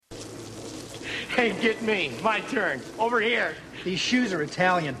Hey, get me. My turn. Over here. These shoes are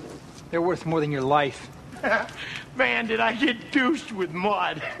Italian. They're worth more than your life. Man, did I get douched with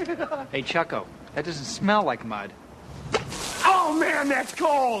mud. Hey, Chucko, that doesn't smell like mud. Oh, man, that's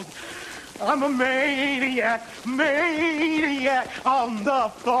cold. I'm a maniac on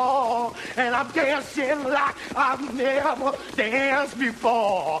the floor, and I'm dancing like I've never danced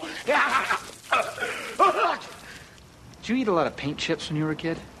before. Did you eat a lot of paint chips when you were a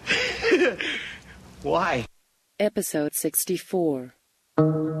kid? Why? Episode 64. The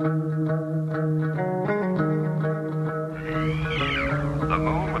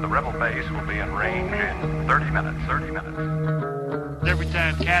moon with the rebel base will be in range in 30 minutes. Every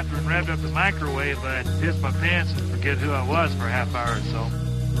time Catherine revved up the microwave, I'd piss my pants and forget who I was for a half hour or so.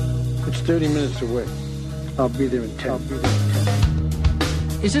 It's 30 minutes away. I'll be there in 10.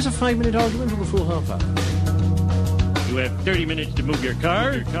 Is this a 5-minute argument or a full half hour? You have 30 minutes to move your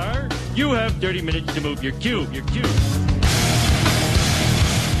car. You have 30 minutes to move your cube.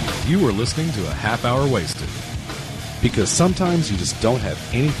 You are listening to a half hour wasted. Because sometimes you just don't have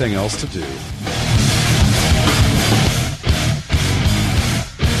anything else to do.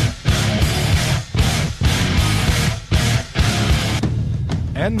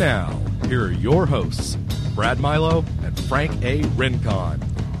 And now, here are your hosts, Brad Milo and Frank A. Rincon.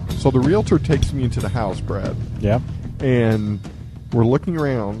 So the realtor takes me into the house, Brad. Yeah. And we're looking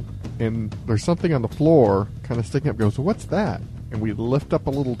around, and there's something on the floor kind of sticking up. Goes, what's that? And we lift up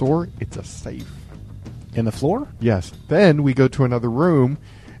a little door. It's a safe. In the floor? Yes. Then we go to another room,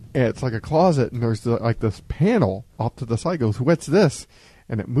 and it's like a closet, and there's like this panel off to the side. Goes, what's this?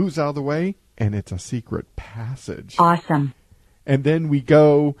 And it moves out of the way, and it's a secret passage. Awesome. And then we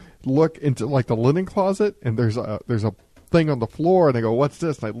go look into like the linen closet, and there's a thing on the floor, and I go, what's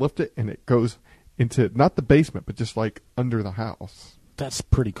this? And I lift it, and it goes into not the basement, but just like under the house. That's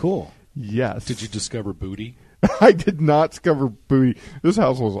pretty cool. Yes. Did you discover booty? I did not discover booty. This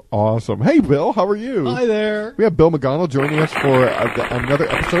house was awesome. Hey, Bill, how are you? Hi there. We have Bill McGonnell joining us for another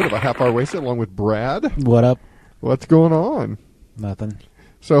episode of A Half Hour Wasted, along with Brad. What up? What's going on? Nothing.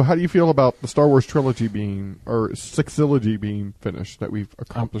 So how do you feel about the Star Wars trilogy or sixology being finished, that we've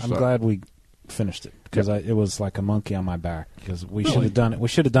accomplished? I'm glad we finished it, because it was like a monkey on my back, because we should have done it. We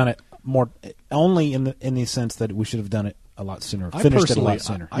should have done it more, only in the sense that we should have done it a lot sooner. Finished it a lot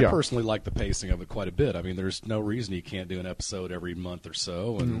sooner. I personally like the pacing of it quite a bit. I mean, there's no reason you can't do an episode every month or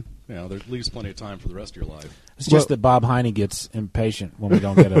so, and there leaves plenty of time for the rest of your life. It's just that Bob Heine gets impatient when we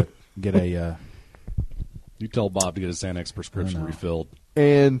don't get a. You tell Bob to get his Xanax prescription refilled.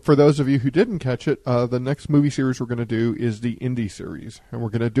 And for those of you who didn't catch it, the next movie series we're going to do is the Indy series, and we're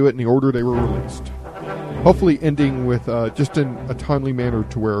going to do it in the order they were released. Hopefully ending with just in a timely manner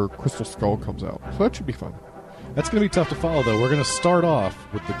to where Crystal Skull comes out. So that should be fun. That's going to be tough to follow, though. We're going to start off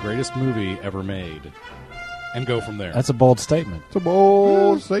with the greatest movie ever made and go from there. That's a bold statement. It's a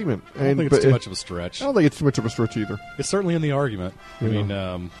bold statement. I don't think it's too much of a stretch. I don't think it's too much of a stretch either. It's certainly in the argument. I mean,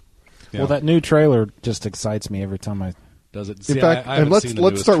 well, that new trailer just excites me every time I... Does it? In fact, and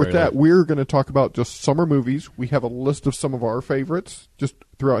let's start with that. We're going to talk about just summer movies. We have a list of some of our favorites just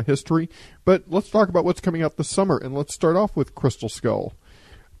throughout history. But let's talk about what's coming out this summer, and let's start off with Crystal Skull.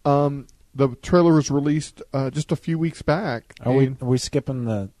 The trailer was released just a few weeks back. Are we skipping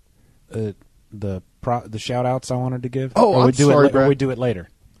the shout-outs I wanted to give? Oh, I'm sorry, Brad. Or we do it later?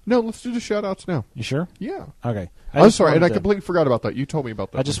 No, let's do the shout-outs now. You sure? Yeah. Okay. I'm sorry, and I completely forgot about that. You told me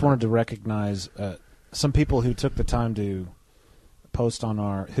about that. I just wanted to recognize some people who took the time to post on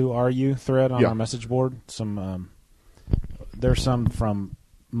our Who Are You thread on our message board. There's some from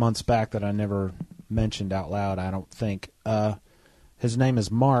months back that I never mentioned out loud, I don't think. His name is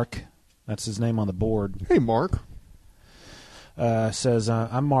Mark. That's his name on the board. Hey, Mark. Says,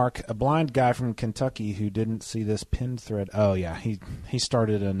 I'm Mark, a blind guy from Kentucky who didn't see this pinned thread. Oh, yeah, he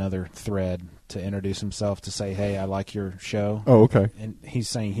started another thread to introduce himself, to say, hey, I like your show. Oh, okay. And he's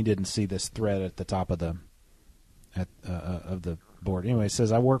saying he didn't see this thread at the top of the board. Anyway, it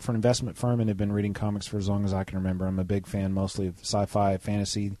says, I work for an investment firm and have been reading comics for as long as I can remember. I'm a big fan, mostly of sci-fi,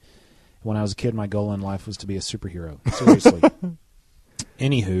 fantasy. When I was a kid, my goal in life was to be a superhero. Seriously.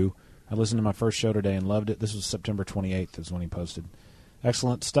 Anywho, I listened to my first show today and loved it. This was September 28th is when he posted.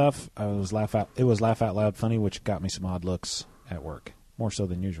 Excellent stuff. It was laugh out loud funny, which got me some odd looks at work, more so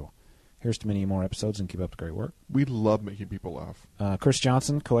than usual. Here's to many more episodes, and keep up the great work. We love making people laugh. Chris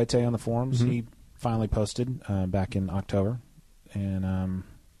Johnson, Koete on the forums, he finally posted back in October. And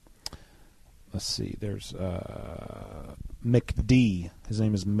let's see, there's McD. His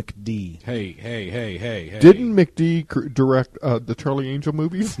name is McD. Hey. Didn't McD direct the Charlie Angel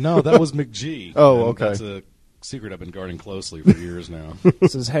movies? No, that was McG. Oh, okay. secret I've been guarding closely for years now.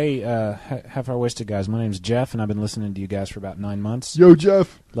 It says, hey, Half Hour Wasted guys, my name's Jeff, and I've been listening to you guys for about 9 months. Yo,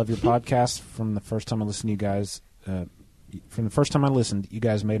 Jeff. Love your podcast. From the first time I listened to you guys, you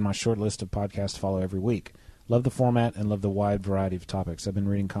guys made my short list of podcasts to follow every week. Love the format and love the wide variety of topics. I've been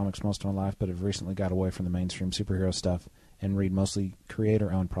reading comics most of my life, but have recently got away from the mainstream superhero stuff and read mostly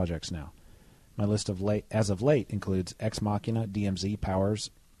creator-owned projects now. My list as of late includes Ex Machina, DMZ, Powers,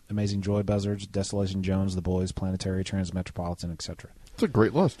 Amazing Joy Buzzards, Desolation Jones, The Boys, Planetary, Transmetropolitan, etc. It's a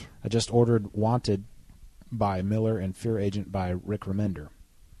great list. I just ordered Wanted by Miller and Fear Agent by Rick Remender.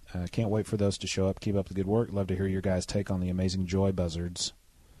 Can't wait for those to show up. Keep up the good work. Love to hear your guys' take on the Amazing Joy Buzzards.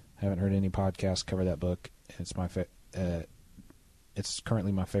 Haven't heard any podcasts cover that book. It's it's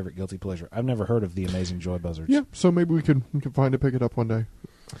currently my favorite guilty pleasure. I've never heard of the Amazing Joy Buzzards. Yeah, so maybe we can find it, pick it up one day.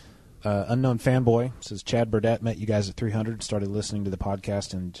 Unknown Fanboy says, Chad Burdett, met you guys at 300, started listening to the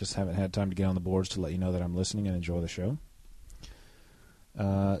podcast, and just haven't had time to get on the boards to let you know that I'm listening and enjoy the show.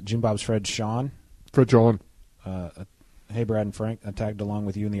 June Bob's Fred Sean. Fred John. Hey, Brad and Frank, I tagged along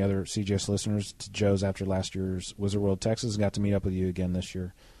with you and the other CGS listeners to Joe's after last year's Wizard World Texas and got to meet up with you again this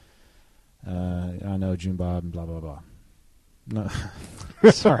year. I know June Bob and blah, blah, blah. No,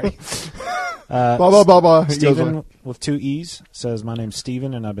 sorry. Blah, blah, blah, blah. Stephen with 2 E's says, my name's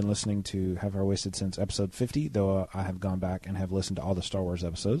Stephen, and I've been listening to Have Our Wasted since episode 50, though I have gone back and have listened to all the Star Wars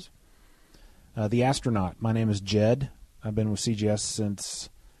episodes. The Astronaut, my name is Jed. I've been with CGS since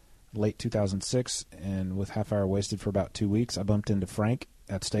late 2006, and with Half Hour Wasted for about 2 weeks. I bumped into Frank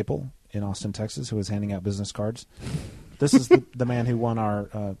at Staple in Austin, Texas, who was handing out business cards. This is the man who won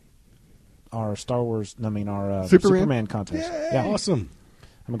our Superman contest. Yeah, awesome.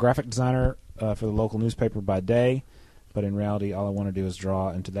 I'm a graphic designer for the local newspaper by day, but in reality, all I want to do is draw.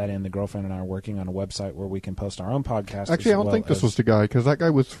 And to that end, the girlfriend and I are working on a website where we can post our own podcast. Actually, I don't think this was the guy, because that guy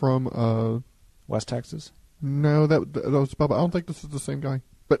was from West Texas. No, that was Bubba. I don't think this is the same guy.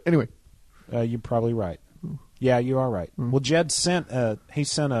 But anyway, you're probably right. Yeah, you are right. Well, Jed sent. He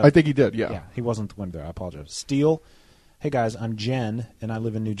sent a. I think he did. Yeah. Yeah, he wasn't the one there. I apologize. Steele. Hey guys, I'm Jen, and I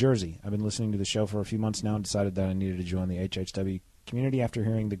live in New Jersey. I've been listening to the show for a few months now and decided that I needed to join the HHW community after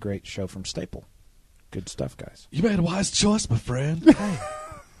hearing the great show from Staple. Good stuff, guys. You made a wise choice, my friend.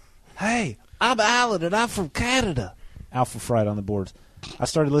 Hey, I'm Alan, and I'm from Canada. Alpha Fried on the boards. I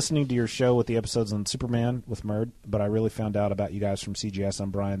started listening to your show with the episodes on Superman with Murd, but I really found out about you guys from CGS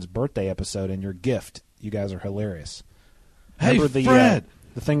on Brian's birthday episode and your gift. You guys are hilarious. Hey, remember Fred!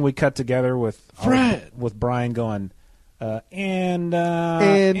 The thing we cut together with Fred! With Brian going... yeah.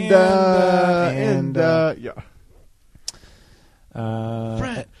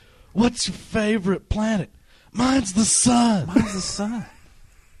 Fred, what's your favorite planet? Mine's the sun. Mine's the sun.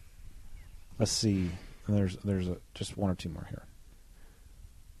 Let's see. There's just one or two more here.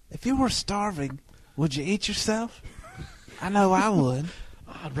 If you were starving, would you eat yourself? I know I would.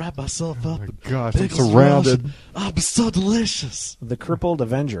 I'd wrap myself up. Gosh, I'm surrounded. I'd be so delicious. The Crippled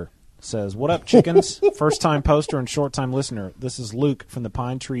Avenger says, what up, chickens? First-time poster and short-time listener. This is Luke from the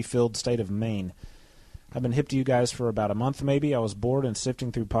Pine Tree-filled state of Maine. I've been hip to you guys for about a month, maybe. I was bored and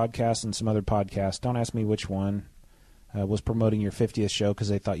sifting through podcasts and some other podcasts. Don't ask me which one was promoting your 50th show because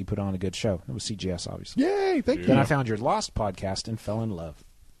they thought you put on a good show. It was CGS, obviously. Yay, thank you. Then I found your Lost podcast and fell in love.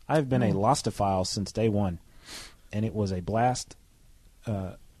 I've been a Lostophile since day one, and it was a blast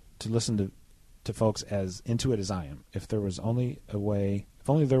to listen to folks as into it as I am. If only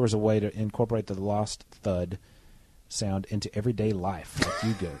there was a way to incorporate the Lost thud sound into everyday life like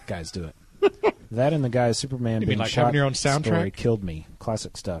you guys do it. That and the guy's Superman being shot having your own soundtrack story killed me.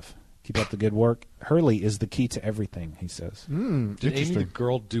 Classic stuff. Keep up the good work. Hurley is the key to everything, he says. Did Amy the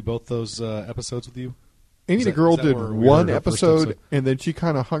Girl do both those episodes with you? Amy the Girl did one episode, and then she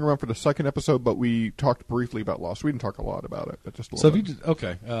kind of hung around for the second episode, but we talked briefly about Lost. We didn't talk a lot about it, but just a little bit.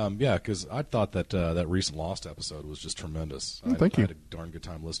 Okay. Yeah, because I thought that that recent Lost episode was just tremendous. Thank you. I had a darn good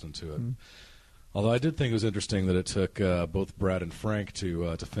time listening to it. Although I did think it was interesting that it took both Brad and Frank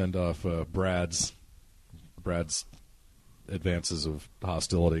to fend off Brad's advances of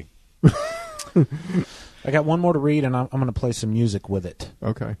hostility. I got one more to read, and I'm going to play some music with it.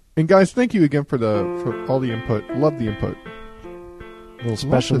 Okay. And guys, thank you again for all the input. Love the input. A little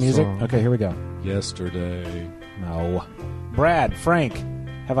special music. Song. Okay, here we go. Yesterday. No. Brad, Frank,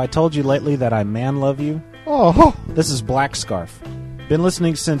 have I told you lately that I man love you? Oh. This is Black Scarf. Been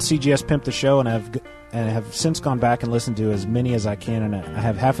listening since CGS pimped the show, and have since gone back and listened to as many as I can, and I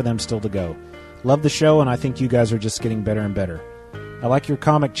have half of them still to go. Love the show, and I think you guys are just getting better and better. I like your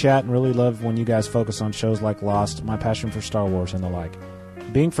comic chat and really love when you guys focus on shows like Lost, my passion for Star Wars, and the like.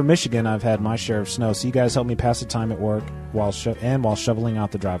 Being from Michigan, I've had my share of snow, so you guys help me pass the time at work while shoveling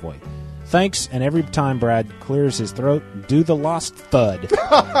out the driveway. Thanks, and every time Brad clears his throat, do the lost thud.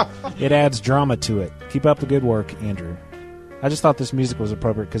 It adds drama to it. Keep up the good work, Andrew. I just thought this music was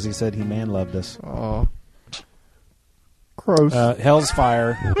appropriate because he said he man-loved us. Aw. Gross. Hell's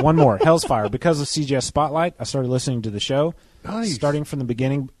Fire. One more. Hell's Fire. Because of CGS Spotlight, I started listening to the show. Nice. Starting from the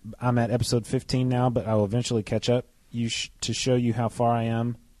beginning, I'm at episode 15 now, but I will eventually catch up. To show you how far I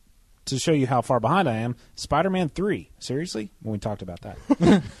am. To show you how far behind I am, Spider-Man 3. Seriously? When we talked about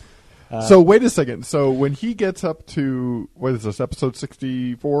that. So wait a second. So when he gets up to, what is this, episode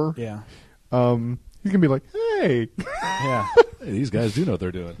 64? Yeah. He can be like, hey. Yeah. Hey, these guys do know what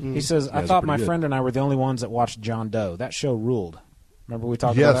they're doing. He says, I thought my friend and I were the only ones that watched John Doe. That show ruled. Remember we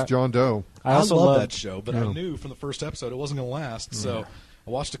talked about that? Yes, John Doe. I also love loved that show, but I knew from the first episode it wasn't going to last. So I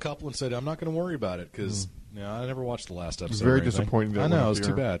watched a couple and said, I'm not going to worry about it because I never watched the last episode. Very or anything. disappointing. I know, it was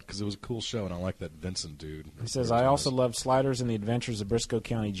too bad because it was a cool show, and I like that Vincent dude. He says, I also loved Sliders and the Adventures of Briscoe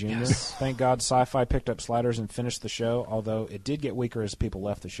County Jr. Yes. Thank God Sci-Fi picked up Sliders and finished the show, although it did get weaker as people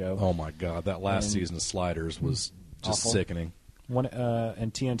left the show. Oh, my God. That last season of Sliders was just awful. sickening.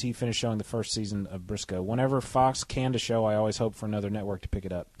 And TNT finished showing the first season of Briscoe. Whenever Fox canned a show, I always hope for another network to pick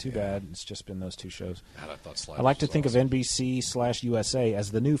it up. Too bad. It's just been those two shows. God, I thought Sliders I like to was think awesome. of NBC/USA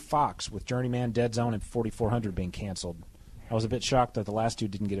as the new Fox, with Journeyman, Dead Zone, and 4400 being canceled. I was a bit shocked that the last two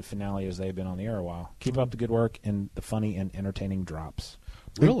didn't get a finale as they had been on the air a while. Keep up the good work and the funny and entertaining drops.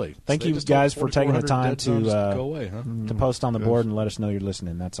 Really? Thank So you they just guys told for taking the 4,400 time Dead Zone just to go away, huh? to post on the board and let us know you're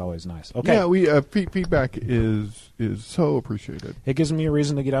listening. That's always nice. Okay. Yeah, we feedback is so appreciated. It gives me a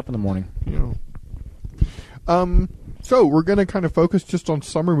reason to get up in the morning. You know. So we're going to kind of focus just on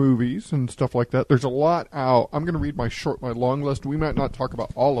summer movies and stuff like that. There's a lot out. I'm going to read my long list. We might not talk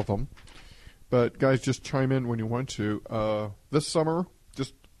about all of them, but guys, just chime in when you want to. This summer,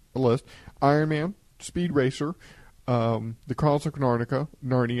 just a list: Iron Man, Speed Racer, The Chronicles of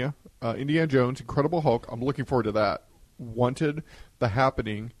Narnia, Indiana Jones, Incredible Hulk. I'm looking forward to that. Wanted, The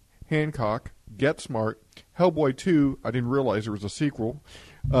Happening, Hancock, Get Smart, Hellboy 2. I didn't realize there was a sequel.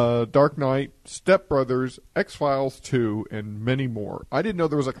 Dark Knight, Step Brothers, X-Files 2, and many more. I didn't know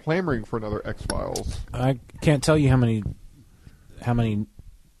there was a clamoring for another X-Files. I can't tell you how many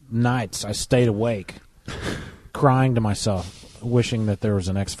nights I stayed awake crying to myself, wishing that there was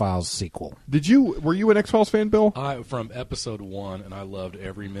an X-Files sequel. Were you an X-Files fan, Bill? From episode 1, and I loved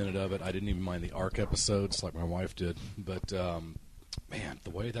every minute of it. I didn't even mind the arc episodes like my wife did. But, man, the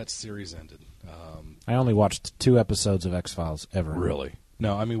way that series ended. I only watched 2 episodes of X-Files ever. Really?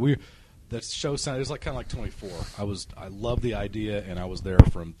 No, I mean, that show sounded, it was like kind of like 24. I loved the idea, and I was there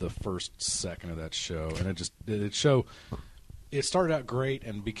from the first second of that show. And it started out great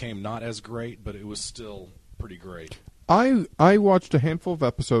and became not as great, but it was still pretty great. I watched a handful of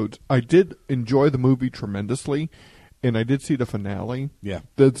episodes. I did enjoy the movie tremendously, and I did see the finale. Yeah.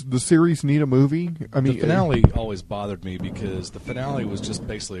 Does the series need a movie? I mean, the finale always bothered me because the finale was just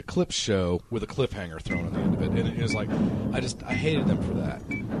basically a clip show with a cliffhanger thrown on the end of it. And it was like, I hated them for that.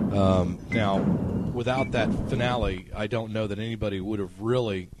 Now, without that finale, I don't know that anybody would have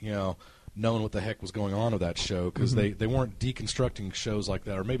really, known what the heck was going on with that show because they weren't deconstructing shows like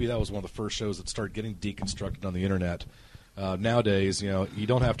that. Or maybe that was one of the first shows that started getting deconstructed on the internet. Nowadays, you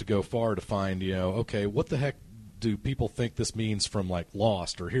don't have to go far to find, okay, what the heck do people think this means from like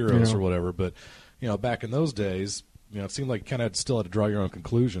Lost or Heroes or whatever? But back in those days, it seemed like you kind of still had to draw your own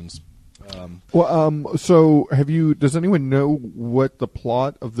conclusions. So does anyone know what the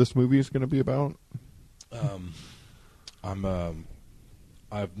plot of this movie is going to be about?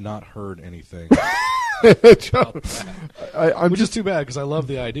 I've not heard anything. I'm Which is too bad because I love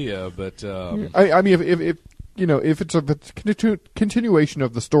the idea, but I mean, if it's a continuation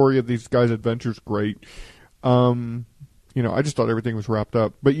of the story of these guys' adventures, great. I just thought everything was wrapped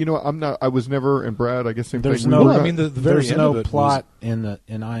up. But I was never. And Brad, I guess same there's thing. No, I mean, the very there's end no of it plot in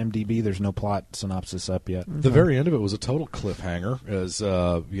IMDb. There's no plot synopsis up yet. The very end of it was a total cliffhanger, as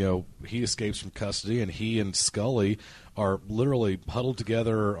he escapes from custody, and he and Scully are literally huddled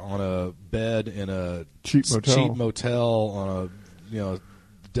together on a bed in a cheap motel on a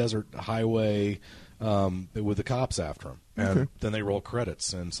desert highway with the cops after him, and then they roll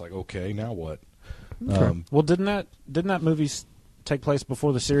credits, and it's like, okay, now what? Okay. Well, didn't that movie take place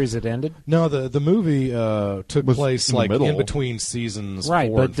before the series had ended? No, the movie took place in like the in between seasons 4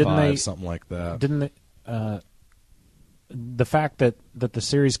 but and didn't 5, something like that. Didn't they, the fact that the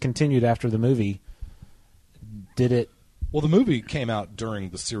series continued after the movie, did it? Well, the movie came out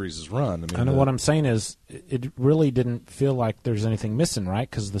during the series' run. I know what I'm saying is it really didn't feel like there's anything missing, right?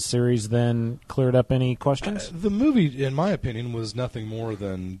 Because the series then cleared up any questions? The movie, in my opinion, was nothing more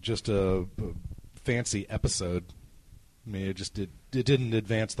than just a fancy episode. I mean, it just it didn't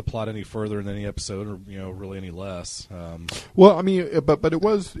advance the plot any further in any episode, or really any less. Well, I mean, but it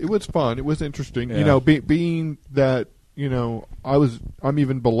was fun. It was interesting. Yeah. Being that I'm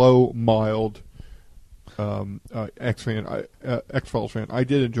even below mild X-Files fan. I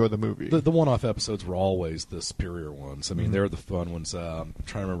did enjoy the movie. The one-off episodes were always the superior ones. I mean, they're the fun ones. I'm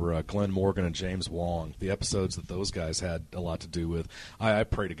trying to remember Glenn Morgan and James Wong. The episodes that those guys had a lot to do with. I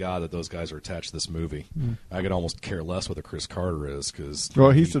pray to God that those guys are attached to this movie. I could almost care less whether Chris Carter is, because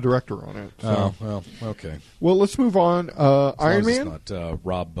he's the director on it. So. Oh, well, okay. Well, let's move on. Iron Man. It's not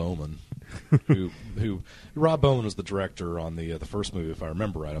Rob Bowman. who Rob Bowman was the director on the first movie, if I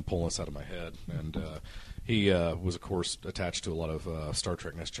remember right. I'm pulling this out of my head, and he was, of course, attached to a lot of Star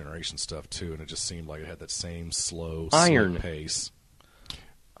Trek Next Generation stuff too, and it just seemed like it had that same slow pace.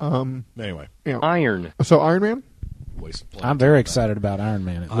 Anyway, Iron. So Iron Man. I'm very excited about Iron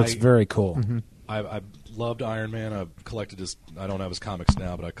Man. It looks very cool. I loved Iron Man. I've collected his. I don't have his comics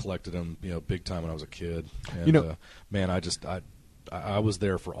now, but I collected him, big time when I was a kid. And, man, I was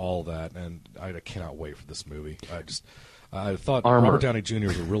there for all that, and I cannot wait for this movie. I thought Robert Downey Jr.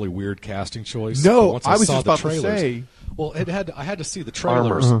 was a really weird casting choice. No, once I was saw just the about trailers, to say. Well, I had to see the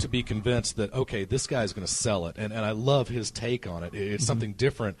trailers to be convinced that, okay, this guy's going to sell it, and I love his take on it. It's something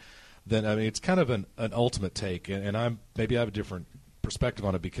different than, it's kind of an ultimate take, and I have a different perspective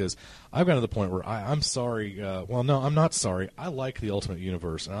on it, because I've gotten to the point where I'm sorry. Well, no, I'm not sorry. I like the Ultimate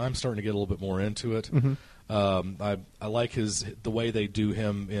Universe, and I'm starting to get a little bit more into it. I like the way they do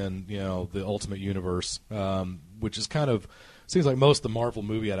him in the Ultimate Universe, which is kind of seems like most of the Marvel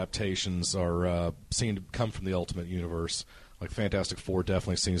movie adaptations are seem to come from the Ultimate Universe. Like Fantastic Four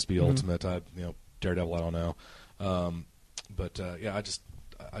definitely seems to be Ultimate. Daredevil, I don't know, but yeah,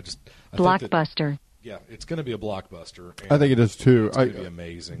 I blockbuster. Yeah, it's going to be a blockbuster. I think it is too. It's going to be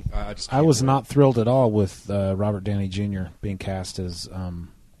amazing. I was not thrilled at all with Robert Downey Jr. being cast as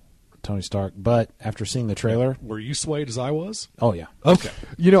Tony Stark, but after seeing the trailer, were you swayed as I was? Oh yeah. Okay.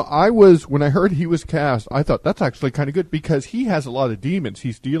 I was, when I heard he was cast, I thought that's actually kind of good, because he has a lot of demons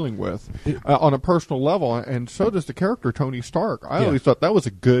he's dealing with on a personal level, and so does the character Tony Stark. I always thought that was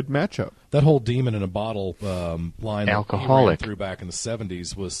a good matchup. That whole demon in a bottle line Alcoholic. that he ran through back in the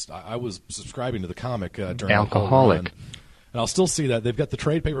 70s was, I was subscribing to the comic during Alcoholic. the run, and I'll still see that. They've got the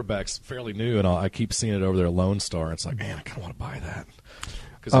trade paperbacks fairly new, and I keep seeing it over there at Lone Star. It's like, man, I kind of want to buy that.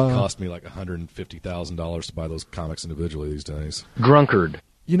 Because it cost me like $150,000 to buy those comics individually these days. Drunkard.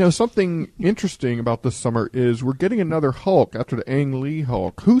 Something interesting about this summer is we're getting another Hulk after the Ang Lee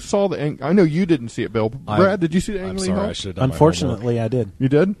Hulk. Who saw the Ang? I know you didn't see it, Bill. Brad, did you see the Ang Lee Hulk? I should have done Unfortunately, I did. You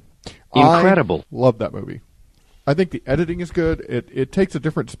did? Incredible. I love that movie. I think the editing is good. It takes a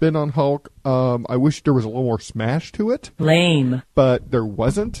different spin on Hulk. I wish there was a little more smash to it. Lame. But there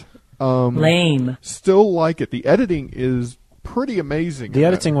wasn't. Lame. Still like it. The editing is pretty amazing. The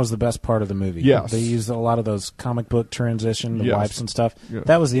editing was the best part of the movie. Yes. They used a lot of those comic book transition, the Yes. wipes and stuff. Yes.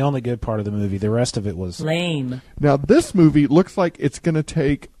 That was the only good part of the movie. The rest of it was lame. Now this movie looks like it's going to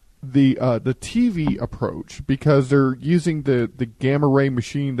take the TV approach, because they're using the gamma ray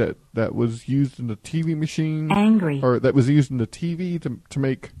machine that was used in the TV machine, Angry, or that was used in the TV to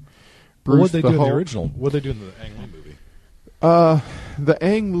make Bruce. What did they do Hulk. in the original? What did they do in the Ang Lee movie? The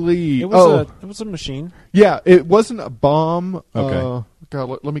Ang Lee. It was a machine. Yeah, it wasn't a bomb. Okay.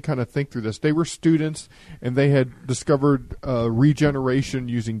 God, let me kind of think through this. They were students, and they had discovered regeneration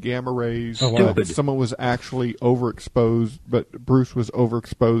using gamma rays. Oh, wow. Someone was actually overexposed, but Bruce was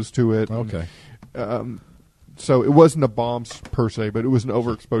overexposed to it. Okay. So it wasn't a bomb per se, but it was an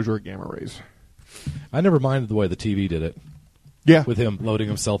overexposure of gamma rays. I never minded the way the TV did it. Yeah, with him loading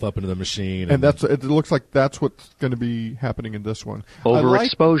himself up into the machine, and it looks like that's what's going to be happening in this one.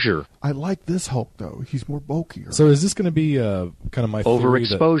 Overexposure. I like this Hulk though; he's more bulkier. So is this going to be kind of my theory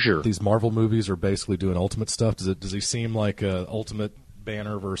overexposure? That these Marvel movies are basically doing Ultimate stuff. Does he seem like Ultimate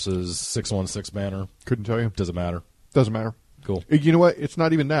Banner versus 616 Banner? Couldn't tell you. Does it matter? Doesn't matter. Cool. You know what? It's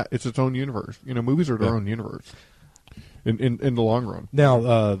not even that. It's its own universe. Movies are their own universe. In the long run.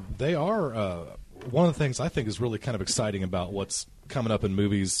 Now they are. One of the things I think is really kind of exciting about what's coming up in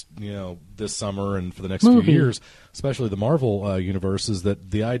movies, this summer and for the next few years, especially the Marvel universe, is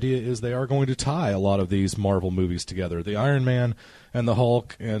that the idea is they are going to tie a lot of these Marvel movies together. The Iron Man and the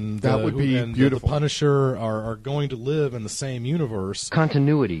Hulk and that would be beautiful. The Punisher are going to live in the same universe.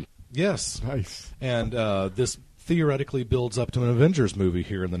 Continuity. Yes. Nice. And this theoretically builds up to an Avengers movie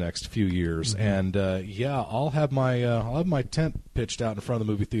here in the next few years, and I'll have my tent pitched out in front of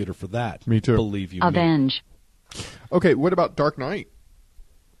the movie theater for that. Me too. Believe you Avenge. me. Okay, what about Dark Knight?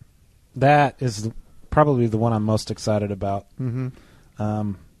 That is probably the one I'm most excited about.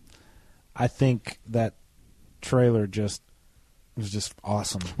 Mm-hmm. I think that trailer just was just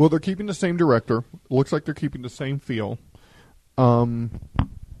awesome. Well, they're keeping the same director. Looks like they're keeping the same feel. I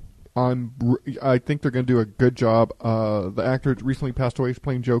think they're going to do a good job. The actor recently passed away. He's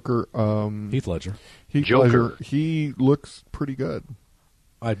playing Joker. Heath Ledger. Ledger. He looks pretty good.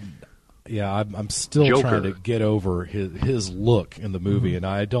 I'm still Joker. trying to get over his look in the movie, and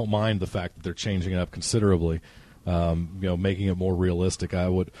I don't mind the fact that they're changing it up considerably. Making it more realistic.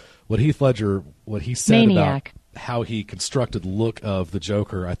 What Heath Ledger, what he said Maniac. about how he constructed the look of the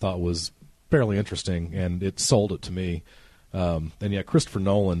Joker, I thought was fairly interesting, and it sold it to me. And yeah, Christopher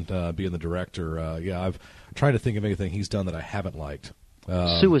Nolan being the director, I've tried to think of anything he's done that I haven't liked.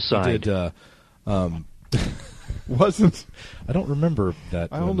 Suicide. He did, wasn't. I don't remember that.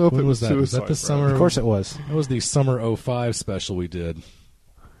 I don't know if when it was that. Suicide. Was that the summer? Of course it was. It was the summer 05 special we did.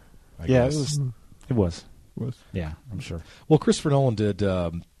 I guess. It was. Yeah, I'm sure. Well, Christopher Nolan did.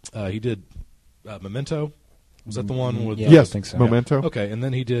 He did Memento. Was that the one with? Yeah, yes, I think so. Memento. Okay, and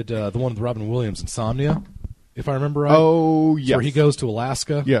then he did the one with Robin Williams, Insomnia, if I remember right. Oh, yes. Where he goes to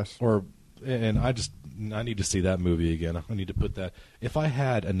Alaska. Yes. And I need to see that movie again. I need to put that. If I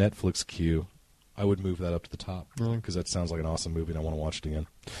had a Netflix queue, I would move that up to the top because that sounds like an awesome movie, and I want to watch it again.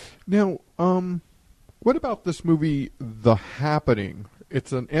 Now, what about this movie, The Happening?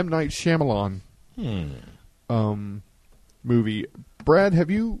 It's an M. Night Shyamalan movie. Brad, have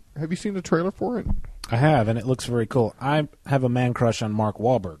you seen the trailer for it? I have, and it looks very cool. I have a man crush on Mark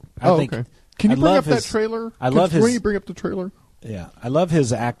Wahlberg. Okay. Can you bring up that trailer? When you bring up the trailer? Yeah, I love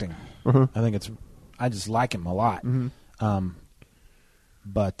his acting. Uh-huh. I think I just like him a lot. Mm-hmm.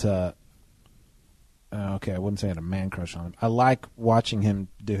 Okay, I wouldn't say I had a man crush on him. I like watching him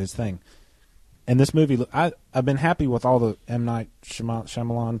do his thing. And this movie, I've been happy with all the M. Night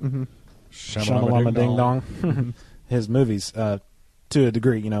Shyamalan, Shyamalama Ding Dong, his movies to a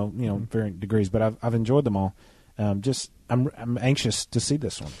degree, varying degrees. But I've enjoyed them all. I'm anxious to see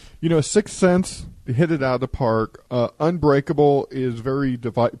this one. Sixth Sense hit it out of the park. Unbreakable is very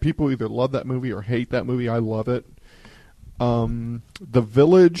divided. People either love that movie or hate that movie. I love it. The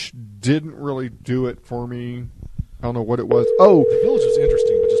Village didn't really do it for me. I don't know what it was. Oh, The Village was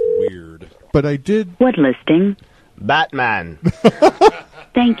interesting, but just weird. But I did. What listing? Batman.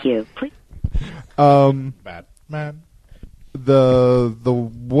 Thank you. Please. Batman. The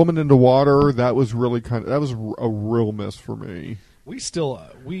Woman in the Water, that was really that was a real miss for me. We still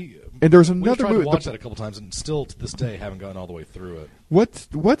and there's we another tried movie to watch that a couple times, and still to this day haven't gotten all the way through it. What's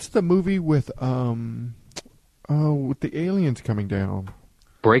the movie with with the aliens coming down?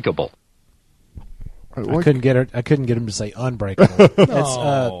 Breakable. I couldn't get him to say Unbreakable.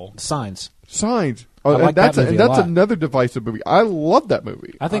 It's Signs. Signs. I like that's that movie a lot. another divisive movie. I love that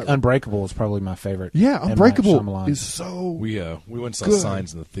movie. I think Unbreakable is probably my favorite. Yeah, M. Night Unbreakable Shyamalan. is so. We went and saw good.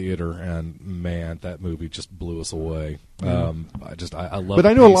 Signs in the theater, and man, that movie just blew us away. I love. But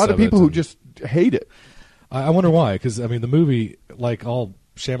I know a lot of people who just hate it. I wonder why? Because the movie, like all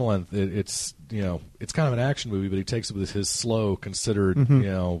Shyamalan, it's kind of an action movie, but he takes it with his slow, considered,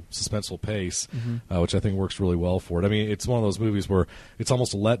 suspenseful pace, which I think works really well for it. It's one of those movies where it's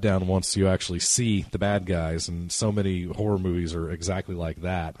almost a letdown once you actually see the bad guys, and so many horror movies are exactly like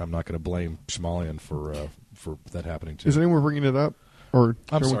that. I'm not going to blame Shyamalan for that happening too. Is anyone bringing it up? Or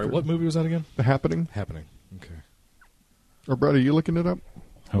I'm sorry, what movie was that again? The Happening. Happening. Okay. Or Brad, are you looking it up?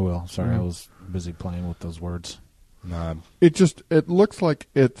 I will. Sorry, I was busy playing with those words. Nah. It looks like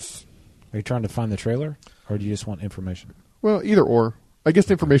it's. Are you trying to find the trailer, or do you just want information? Well, either or. I guess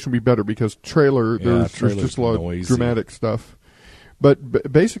the information would be better because there's just a lot of dramatic stuff.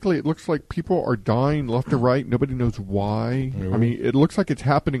 But basically, it looks like people are dying left and right. Nobody knows why. Really? It looks like it's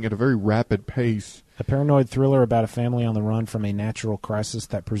happening at a very rapid pace. A paranoid thriller about a family on the run from a natural crisis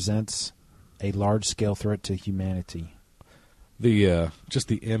that presents a large-scale threat to humanity. Just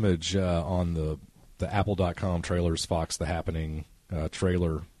the image on the Apple.com trailers, Fox The Happening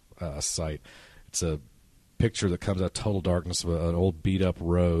trailer site. It's a picture that comes out of total darkness of an old beat-up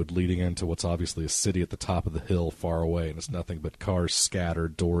road leading into what's obviously a city at the top of the hill far away, and it's nothing but cars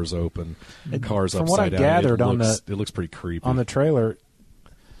scattered, doors open, cars From upside what I down. gathered It looks pretty creepy. On the trailer,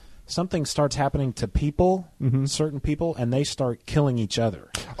 something starts happening to people, certain people, and they start killing each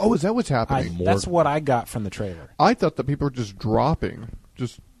other. Oh, is that what's happening? That's what I got from the trailer. I thought that people were just dropping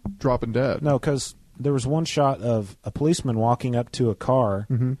dead. No, because there was one shot of a policeman walking up to a car,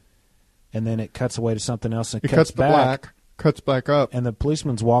 and then it cuts away to something else, and it cuts back. Cuts back up. And the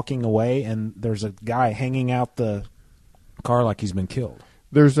policeman's walking away, and there's a guy hanging out the car like he's been killed.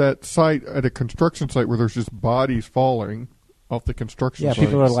 There's that site at a construction site where there's just bodies falling off the construction site. Yeah,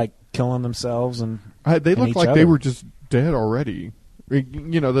 people are like killing themselves, and they look like other. they were just dead already.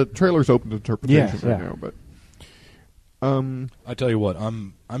 The trailer's open to interpretation right now, but I tell you what,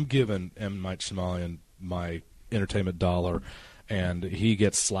 I'm giving M. Night Shyamalan my entertainment dollar, and he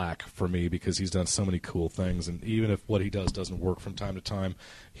gets slack for me because he's done so many cool things. And even if what he does doesn't work from time to time,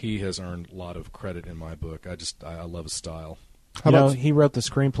 he has earned a lot of credit in my book. I love his style. He wrote the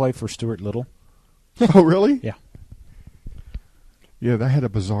screenplay for Stuart Little. Oh, really? Yeah. Yeah, that had a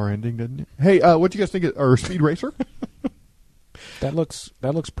bizarre ending, didn't it? Hey, what do you guys think of Speed Racer? That looks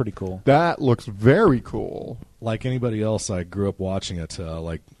pretty cool. That looks very cool. Like anybody else, I grew up watching it,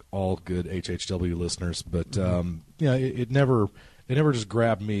 like all good HHW listeners. But it never just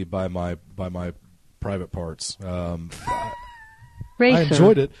grabbed me by my private parts. I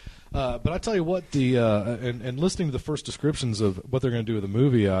enjoyed it, but I tell you what, and listening to the first descriptions of what they're going to do with the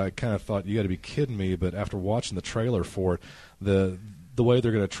movie, I kind of thought, you got to be kidding me. But after watching the trailer for it, the way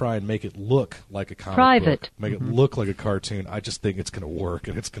they're going to try and make it look like a comic book, make it look like a cartoon, I just think it's going to work,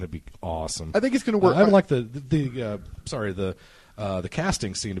 and it's going to be awesome. I think it's going to work. I like the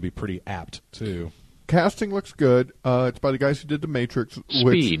casting seemed to be pretty apt too. Casting looks good. It's by the guys who did The Matrix.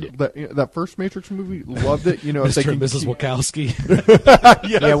 Speed. That first Matrix movie, loved it. You know, Mr. and Mrs. Wachowski.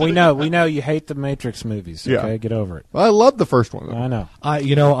 Yes. Yeah, we know you hate the Matrix movies. Okay, get over it. I love the first one, though. I know.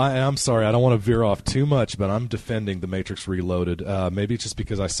 I'm sorry. I don't want to veer off too much, but I'm defending The Matrix Reloaded. Maybe it's just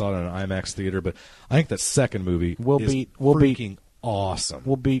because I saw it in an IMAX theater, but I think that second movie is freaking awesome.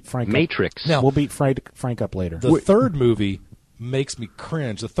 We'll beat Frank Matrix. Now, we'll beat Frank up later. The third movie makes me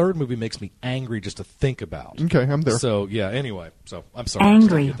cringe. The third movie makes me angry just to think about. Okay, I'm there. So, yeah, anyway. So, I'm sorry.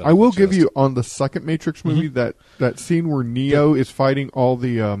 Angry. I will give you, on the second Matrix movie, that scene where Neo is fighting all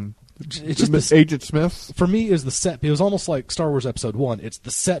the Agent Smiths. For me, is the set. It was almost like Star Wars Episode 1. It's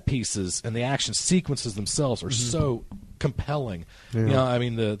the set pieces and the action sequences themselves are so compelling. Yeah. You know, I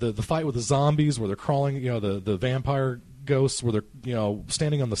mean, the fight with the zombies where they're crawling, you know, the vampire ghosts where they're, you know,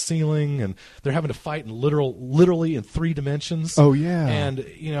 standing on the ceiling and they're having to fight in literally in 3 dimensions. Oh yeah. And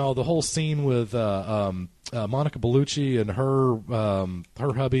you know, the whole scene with Monica Bellucci and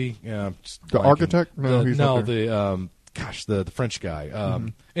her hubby, the architect. The French guy.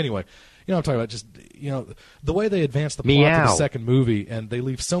 Anyway, you know, I'm talking about just, you know, the way they advance the plot to the second movie, and they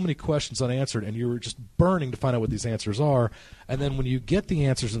leave so many questions unanswered, and you're just burning to find out what these answers are. And then when you get the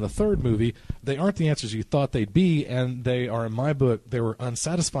answers in the third movie, they aren't the answers you thought they'd be, and they are, in my book, they were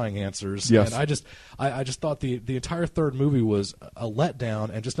unsatisfying answers. Yes. And I just thought the entire third movie was a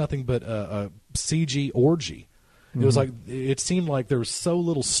letdown and just nothing but a CG orgy. It was like, it seemed like there was so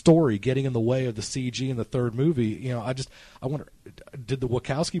little story getting in the way of the CG in the third movie. You know, I wonder, did the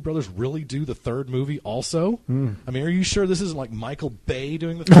Wachowski brothers really do the third movie also? I mean, are you sure this isn't like Michael Bay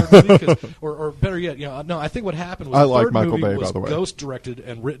doing the third movie? Or better yet, you know, no, I think what happened was the third movie was ghost directed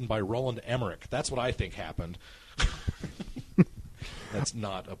and written by Roland Emmerich. That's what I think happened. That's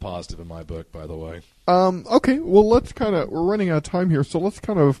not a positive in my book, by the way. Okay, well, we're running out of time here, so let's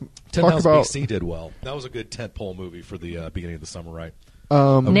kind of talk about... 10,000 BC did well. That was a good tentpole movie for the beginning of the summer, right?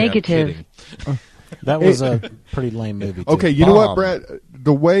 Negative. That was a pretty lame movie, too. Okay, you know what, Brad?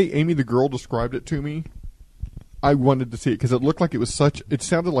 The way Amy the girl described it to me, I wanted to see it, because it looked like it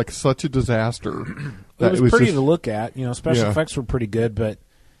sounded like such a disaster. It was pretty to look at. You know, special effects were pretty good, but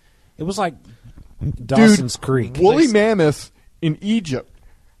it was like Dawson's Creek. Woolly mammoth in Egypt.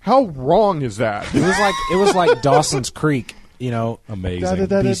 How wrong is that? It was like Dawson's Creek, you know. Amazing.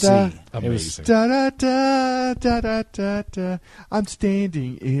 BC. Amazing. I'm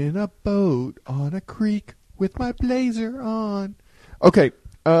standing in a boat on a creek with my blazer on. Okay,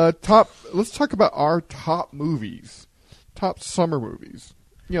 let's talk about our top movies. Top summer movies.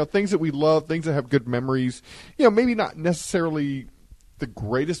 You know, things that we love, things that have good memories. You know, maybe not necessarily the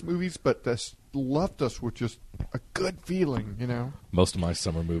greatest movies, but that's left us with just a good feeling, you know. Most of my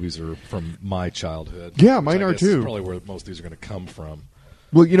summer movies are from my childhood. Yeah, mine are too. Probably where most of these are going to come from.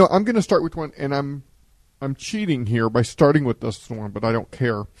 Well, you know, I'm going to start with one, and I'm cheating here by starting with this one, but I don't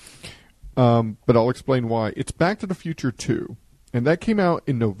care. But I'll explain why. It's Back to the Future 2, and that came out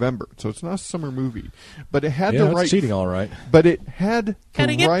in November, so it's not a summer movie. But it had the right... cheating, all right. But it had the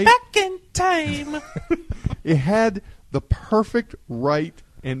right... Get back in time! It had the perfect right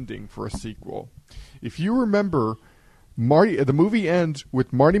ending for a sequel. If you remember, the movie ends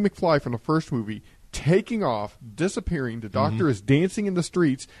with Marty McFly from the first movie taking off, disappearing. The doctor is dancing in the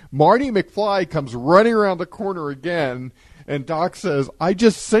streets. Marty McFly comes running around the corner again, and Doc says, "I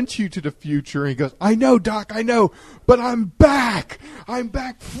just sent you to the future." And he goes, "I know, Doc, I know, but I'm back. I'm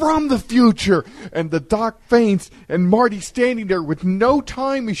back from the future." And the Doc faints, and Marty's standing there with no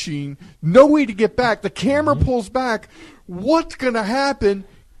time machine, no way to get back. The camera pulls back. What's going to happen?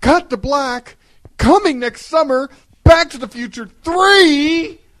 Cut to black. Coming next summer, Back to the Future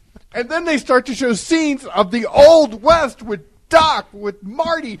 3. And then they start to show scenes of the Old West with Doc, with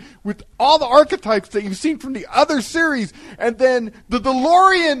Marty, with all the archetypes that you've seen from the other series, and then the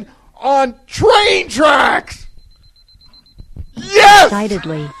DeLorean on train tracks. Yes!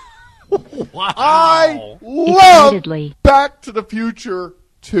 Excitedly. Wow. I love Excitedly. Back to the Future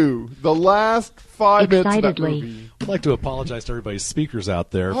 2. The last 5 minutes of that Excitedly. movie. I'd like to apologize to everybody's speakers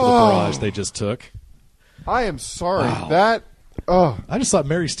out there for the barrage they just took. I am sorry. Wow. I just thought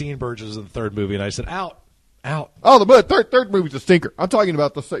Mary Steenburgen was in the third movie, and I said, out. Oh, the third movie's a stinker. I'm talking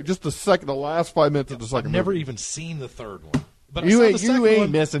about the last 5 minutes of the second I've never movie. even seen the third one. But You I saw ain't- the second you ain't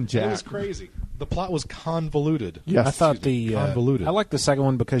one. missing, Jack. It was crazy. The plot was convoluted. Yes. I thought convoluted. I like the second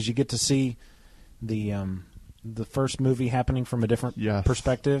one because you get to see the first movie happening from a different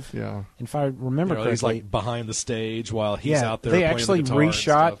perspective. Yeah. And if I remember correctly, he's like behind the stage while he's out there they playing actually the guitar and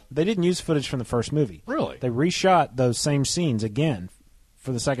reshot. stuff. They didn't use footage from the first movie. Really? They reshot those same scenes again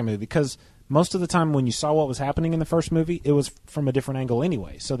for the second movie because most of the time when you saw what was happening in the first movie, it was from a different angle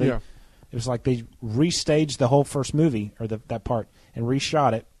anyway. So it was like they restaged the whole first movie or that part and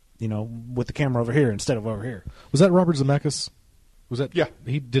reshot it, with the camera over here instead of over here. Was that Robert Zemeckis? Was that? Yeah.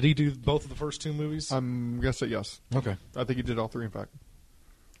 Did he do both of the first two movies? I'm going to say yes. Okay. I think he did all three, in fact.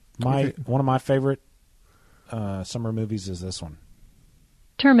 One of my favorite summer movies is this one.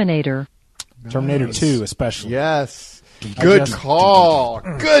 Terminator. Terminator Nice. 2 especially. Yes. Good call.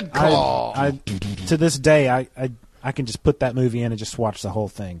 Good call. I to this day, I can just put that movie in and just watch the whole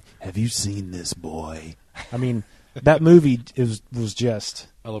thing. Have you seen this, boy? I mean, that movie was just...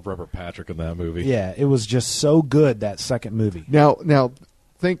 I love Robert Patrick in that movie. Yeah, it was just so good, that second movie. Now,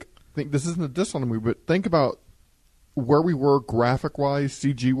 think this isn't a diss on the movie, but think about where we were graphic-wise,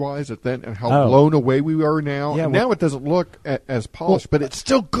 CG-wise at then, and how blown away we are now. Yeah, and now it doesn't look as polished, but it's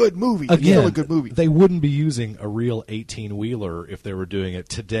still good movie. It's Again, still a good movie. They wouldn't be using a real 18-wheeler if they were doing it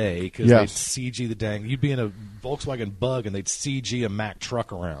today because they'd CG the dang. You'd be in a Volkswagen Bug and they'd CG a Mack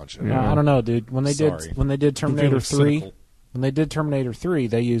truck around you. I don't know, dude. When they did Terminator 3, cynical.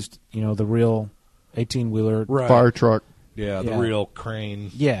 they used the real 18-wheeler fire truck. Yeah, the real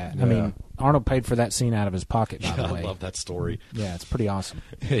crane. Yeah, I mean, Arnold paid for that scene out of his pocket. By the way, I love that story. Yeah, it's pretty awesome.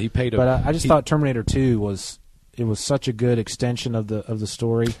 Yeah, he paid. But I just thought Terminator 2 was such a good extension of the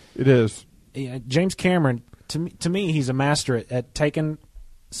story. It is. Yeah, James Cameron, to me, he's a master at taking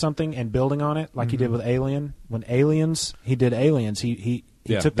something and building on it, like he did with Alien. When he did Aliens. He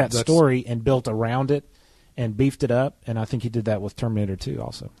took that story and built around it and beefed it up, and I think he did that with Terminator 2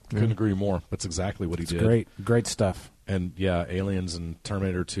 also. Couldn't agree more. That's exactly what he did. Great stuff. And yeah, Aliens and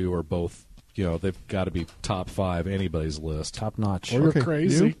Terminator 2 are both, they've got to be top 5 anybody's list. Top notch. You're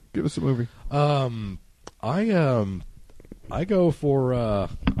crazy. You? Give us a movie. I go for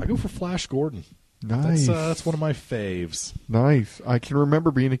Flash Gordon. Nice. That's one of my faves. Nice. I can remember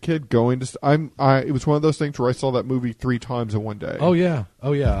being a kid going to. It was one of those things where I saw that movie 3 times in one day. Oh yeah.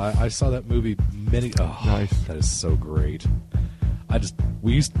 I saw that movie many. Oh, nice. That is so great.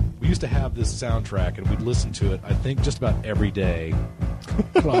 We used to have this soundtrack and we'd listen to it. I think just about every day.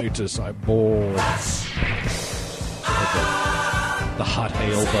 Clytus, I bore. The hot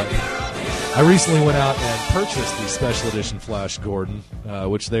hail button. I recently went out and purchased the special edition Flash Gordon,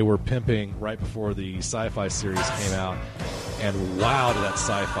 which they were pimping right before the sci-fi series came out. And wow, did that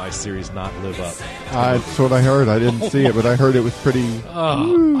sci-fi series not live up? That's what I heard. I didn't see it, but I heard it was pretty...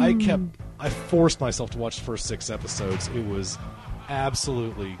 I forced myself to watch the first 6 episodes. It was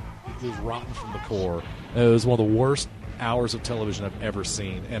rotten from the core. It was one of the worst hours of television I've ever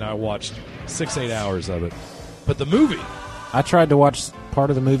seen, and I watched 6-8 hours of it. But the movie... I tried to watch part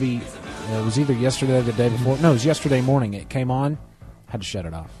of the movie. It was either yesterday or the day before. No, it was yesterday morning. It came on. Had to shut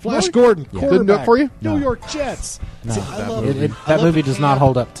it off. Flash Gordon, quarterback. Didn't do it for you? New York Jets. No, See, that movie does not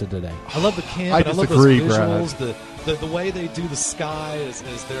hold up to today. I love the camp. I and disagree, I love those visuals. The way they do the sky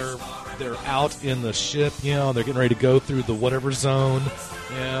as they're out in the ship. They're getting ready to go through the whatever zone.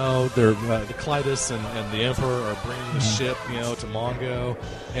 They're the Clytus and the Emperor are bringing the ship to Mongo,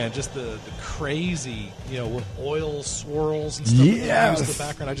 and just the crazy oil swirls and stuff. Yes. In the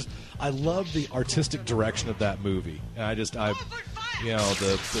background. I love the artistic direction of that movie, and the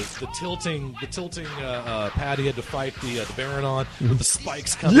tilting pad he had to fight the Baron on with the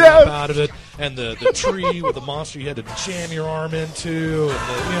spikes coming up out of it, and the tree with the monster you had to jam your arm into,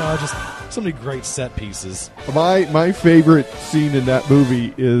 and just so many great set pieces. My favorite scene in that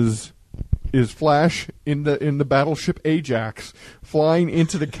movie is Flash in the battleship Ajax flying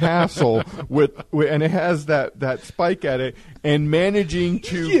into the castle and it has that spike at it and managing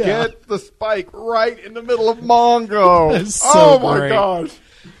to get the spike right in the middle of Mongo. That's so my great. gosh!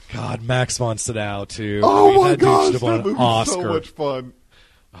 God, Max von Sydow too. Oh my that gosh, dude should have that won an movie's Oscar. so much fun.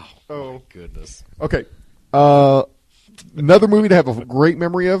 Oh, goodness. Okay. Another movie to have a great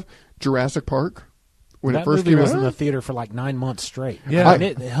memory of, Jurassic Park. When that it first movie came was out. in the theater for like 9 months straight. Yeah. And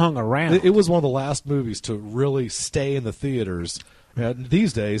it hung around. It was one of the last movies to really stay in the theaters.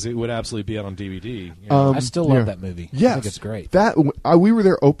 These days, it would absolutely be out on DVD. You know? I still love that movie. Yes. I think it's great. That we were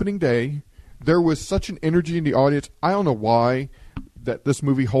there opening day. There was such an energy in the audience. I don't know why that this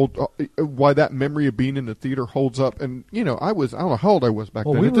movie why that memory of being in the theater holds up. And I don't know how old I was back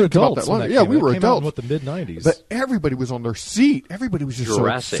then. We It were didn't come out adults. that long. When that Yeah, came we out. were It came out in, adults. the mid-90s. But everybody was on their seat. Everybody was just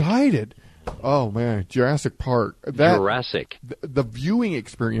Jurassic. so excited. Oh man, Jurassic Park. Jurassic. The viewing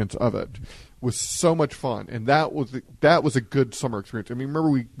experience of it was so much fun, and that was a good summer experience. I mean, remember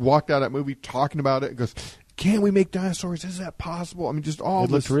we walked out of that movie talking about it and goes, "Can we make dinosaurs? Is that possible?" I mean, just all It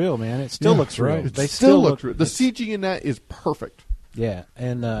this looks real, man. It still looks real. It They still still looks look- real. The it's- CG in that is perfect. Yeah,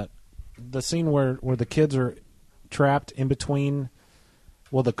 and the scene where the kids are trapped in between.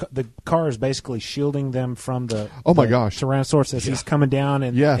 Well, the car is basically shielding them from the Tyrannosaurus as he's coming down,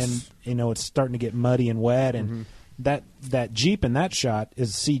 and it's starting to get muddy and wet, and that Jeep in that shot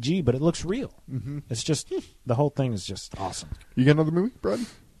is CG, but it looks real. Mm-hmm. It's just the whole thing is just awesome. You got another movie, Brad?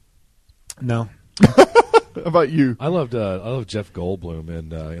 No. How about you? I loved Jeff Goldblum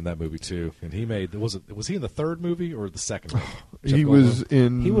in that movie too, and he made was he in the third movie or the second one? He was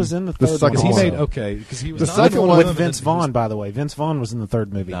in the third second one. He also. made because he was The not second in one with of them, Vince and then he was- Vaughn, by the way. Vince Vaughn was in the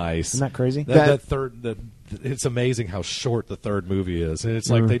third movie. Nice. Isn't that crazy? That third, it's amazing how short the third movie is, and it's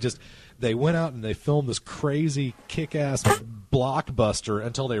like they went out and they filmed this crazy kick-ass blockbuster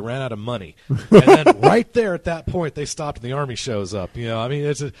until they ran out of money, and then right there at that point they stopped and the army shows up. I mean,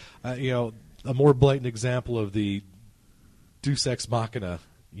 it's a more blatant example of the Deus Ex Machina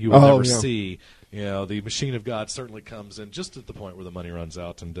you will never see. The machine of God certainly comes in just at the point where the money runs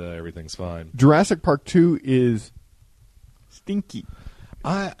out and everything's fine. Jurassic Park 2 is stinky.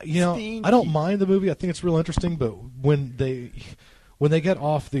 I don't mind the movie. I think it's real interesting, but when they get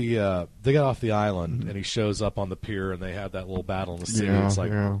off the island and he shows up on the pier and they have that little battle in the city, it's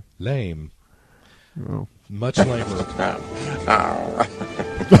like lame. No. Much lamer.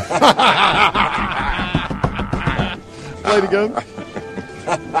 Play it again.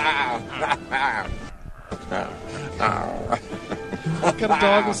 What kind of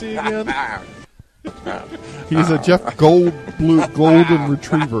dog was he again? He's a Jeff Golden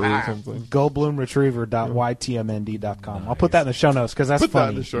Retriever or something. GoldblumRetriever.ytmnd.com. I'll put that in the show notes because that's Put that funny.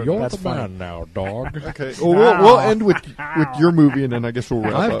 in the show You're That's the funny. man now, dog. Okay, well, we'll end with your movie, and then I guess we'll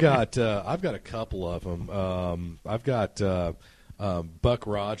wrap up. I've got a couple of them. I've got Buck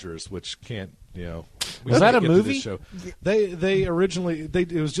Rogers, which can't. Was that a movie? Show. They originally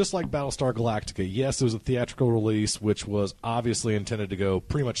it was just like Battlestar Galactica. Yes, it was a theatrical release, which was obviously intended to go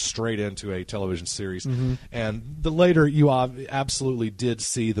pretty much straight into a television series. Mm-hmm. And the later you absolutely did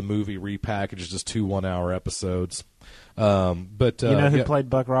see the movie repackaged as 2 1-hour episodes. But you know who played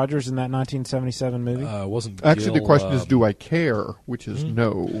Buck Rogers in that 1977 movie? Wasn't Actually, Gil, the question is, do I care? Which is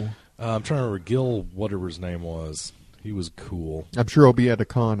no. I'm trying to remember Gil, whatever his name was. He was cool. I'm sure I'll be at a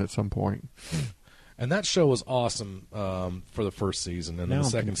con at some point. And that show was awesome for the first season, and then Now the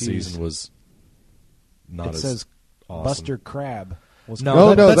I'm second confused. season was not It as says awesome. Buster Crab. Was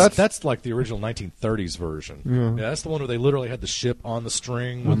No, No, that's like the original 1930s version. Yeah. That's the one where they literally had the ship on the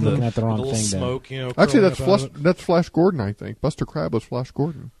string I'm with looking at the wrong little thing then. smoke. Actually, curling that's Flash Gordon, I think. Buster Crab was Flash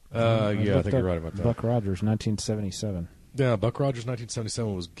Gordon. Yeah, I think you're right about that. Buck Rogers, 1977. Yeah, Buck Rogers,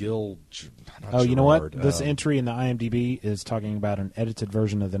 1977 was Gil. Oh, you know what? Gerard. This entry in the IMDb is talking about an edited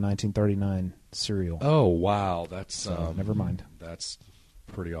version of the 1939 serial. Oh wow, that's So, never mind. That's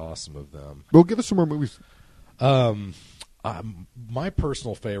pretty awesome of them. Well, give us some more movies. My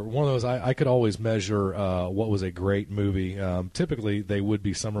personal favorite, one of those I could always measure what was a great movie. Typically, they would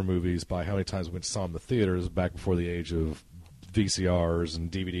be summer movies by how many times we went to saw them in the theaters back before the age of VCRs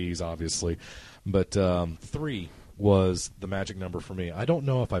and DVDs, obviously. But 3 was the magic number for me. I don't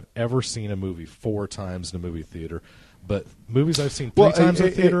know if I've ever seen a movie 4 times in a movie theater, but movies I've seen 3 times in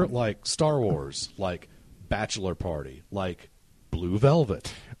the theater, like Star Wars, like Bachelor Party, like Blue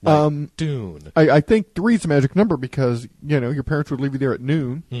Velvet, like Dune. I think 3 is the magic number because, your parents would leave you there at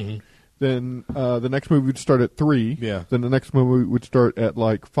noon. Mm-hmm. Then the next movie would start at 3. Yeah. Then the next movie would start at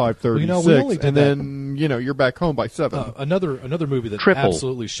like 5:30, Well, we only 6, did and then you're back home by 7. Another movie that Triple.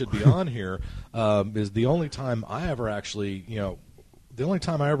 absolutely should be on here is the only time I ever actually, the only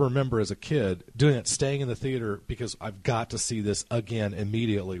time I ever remember as a kid doing it, staying in the theater because I've got to see this again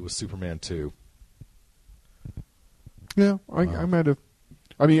immediately, was Superman 2. Yeah, I might have.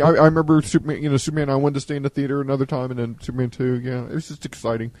 I mean, I remember Superman. Superman. I wanted to stay in the theater another time, and then Superman 2. Yeah, it was just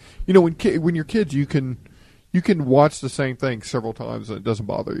exciting. When you're kids, you can You can watch the same thing several times and it doesn't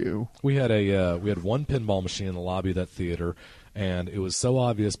bother you. We had one pinball machine in the lobby of that theater, and it was so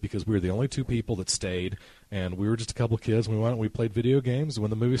obvious because we were the only two people that stayed, and we were just a couple of kids. We went and we played video games. When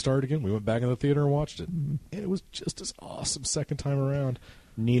the movie started again, we went back in the theater and watched it. And it was just as awesome second time around.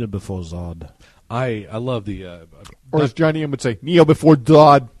 Kneel before Zod. I love the or as Johnny M would say, kneel before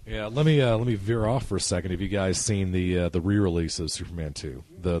Zod. Yeah, let me veer off for a second. Have you guys seen the re-release of Superman 2?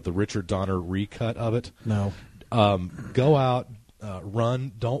 The Richard Donner recut of it? No. Go out,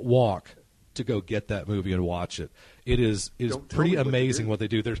 run, don't walk to go get that movie and watch it. It is pretty amazing what they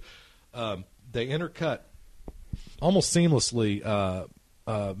do. There's they intercut almost seamlessly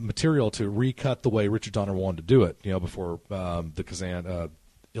material to recut the way Richard Donner wanted to do it. Before the Kazan,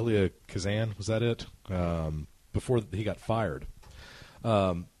 Ilya Kazan, was that it? Before he got fired.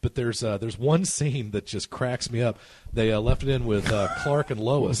 But there's one scene that just cracks me up. They left it in with Clark and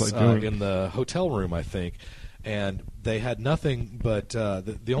Lois in the hotel room, I think. And they had nothing but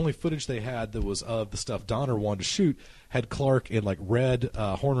the only footage they had that was of the stuff Donner wanted to shoot had Clark in like red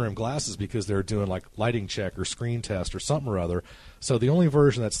horn rim glasses because they were doing like lighting check or screen test or something or other. So the only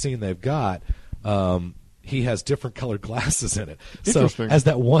version of that scene they've got, he has different colored glasses in it. So as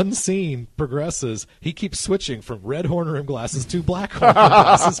that one scene progresses, he keeps switching from red horn rim glasses to black horn rim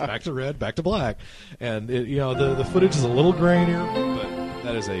glasses, back to red, back to black. And the footage is a little grainier, but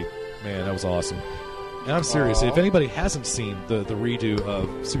that was awesome. And I'm serious. If anybody hasn't seen the redo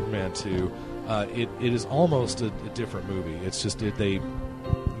of Superman 2, it is almost a different movie. It's just they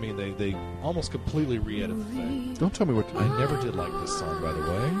almost completely re-edit the thing. Don't tell me what to do. I never did like this song, by the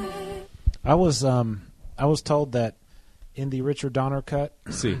way. I was told that in the Richard Donner cut,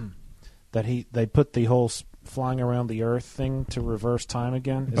 that they put the whole flying around the Earth thing to reverse time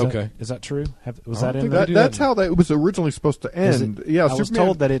again. Is that true? Was that in there? That's how that was originally supposed to end. Yeah, I was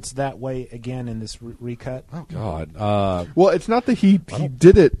told that it's that way again in this recut. Oh God! Well, it's not that he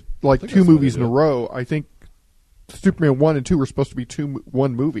did it like two movies in a row. I think Superman 1 and 2 were supposed to be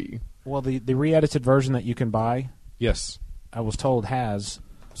one movie. Well, the re-edited version that you can buy, yes, I was told has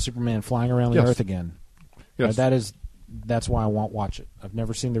Superman flying around the Earth again. Yes. That's why I won't watch it. I've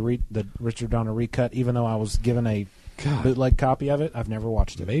never seen the Richard Donner recut, even though I was given a bootleg copy of it. I've never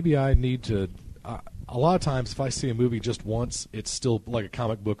watched it. Maybe I need to. A lot of times, if I see a movie just once, it's still like a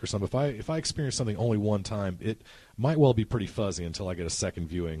comic book or something. If I experience something only one time, it might well be pretty fuzzy until I get a second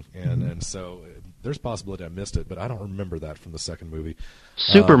viewing, and so there's a possibility I missed it, but I don't remember that from the second movie.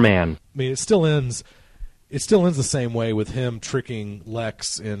 Superman. It still ends. It still ends the same way with him tricking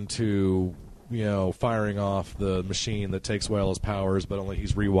Lex into firing off the machine that takes away all his powers, but only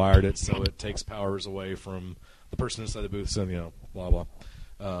he's rewired it so it takes powers away from the person inside the booth. So blah blah.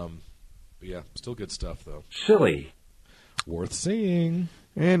 But yeah, still good stuff though. Silly. Worth seeing.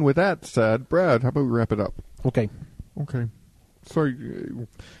 And with that said, Brad, how about we wrap it up? Okay. Sorry.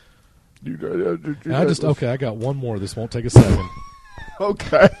 I got one more. This won't take a second.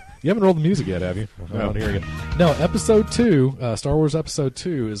 Okay. You haven't rolled the music yet, have you? No. I'm hearing it. No, Episode 2, Star Wars Episode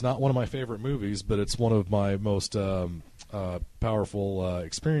 2, is not one of my favorite movies, but it's one of my most powerful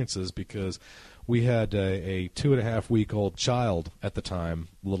experiences because we had a 2.5-week-old child at the time,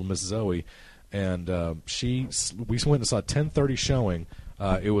 little Miss Zoe, and we went and saw a 10:30 showing.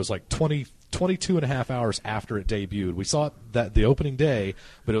 It was like 22 and a half hours after it debuted. We saw it the opening day,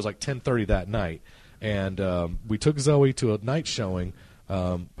 but it was like 10:30 that night. And we took Zoe to a night showing,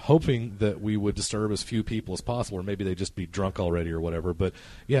 hoping that we would disturb as few people as possible, or maybe they'd just be drunk already or whatever. But,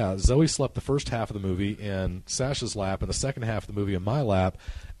 yeah, Zoe slept the first half of the movie in Sasha's lap and the second half of the movie in my lap.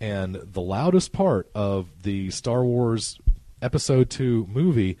 And the loudest part of the Star Wars Episode 2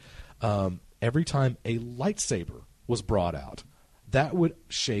 movie, every time a lightsaber was brought out, that would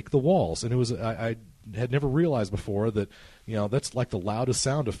shake the walls. And it was I had never realized before that that's like the loudest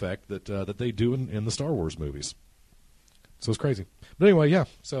sound effect that they do in the Star Wars movies. So it's crazy. But anyway, yeah.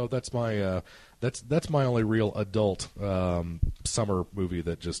 So that's my that's my only real adult summer movie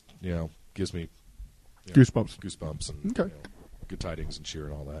that just gives me goosebumps and good tidings and cheer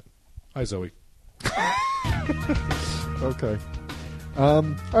and all that. Hi, Zoe. Okay. All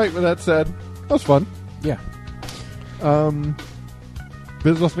right. With that said, that was fun. Yeah.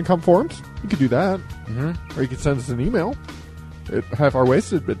 Visit us in the com forums. You could do that. Mm-hmm. Or you could send us an email at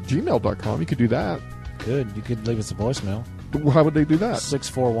halfourwasted@gmail.com. You could do that. Good. You could leave us a voicemail. How would they do that?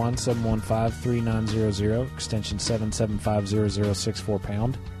 641-715-3900, extension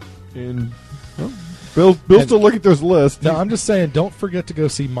 7750064 #. And Bill's still looking at those lists. No, I'm just saying, don't forget to go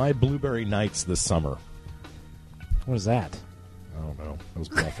see My Blueberry Nights this summer. What is that? I don't know. I was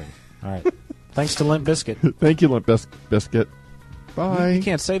bluffing. All right. Thanks to Limp Bizkit. Thank you, Limp Bizkit. Bye. You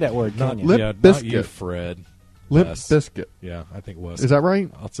can't say that word, can you? Limp Bizkit. Not you, Fred. Limp Wes. Biscuit. Yeah, I think Wes. Is that right?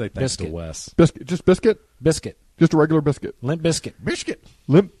 I'll say thanks Biscuit. to Wes. Biscuit. Just biscuit? Biscuit. Just a regular biscuit. Limp Biscuit. Biscuit.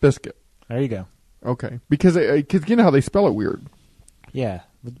 Limp Biscuit. There you go. Okay. Because you know how they spell it weird. Yeah.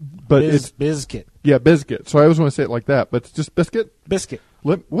 But it's Biscuit. Yeah, biscuit. So I always want to say it like that, but it's just biscuit? Biscuit.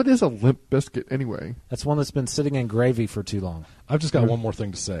 Limp. What is a limp biscuit anyway? That's one that's been sitting in gravy for too long. I've just got one more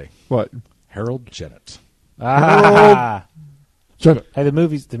thing to say. What? Harold Jennett. Ah. Shut up. Hey,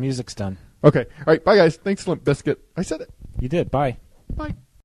 the music's done. Okay. All right. Bye, guys. Thanks, Limp Biscuit. I said it. You did. Bye. Bye.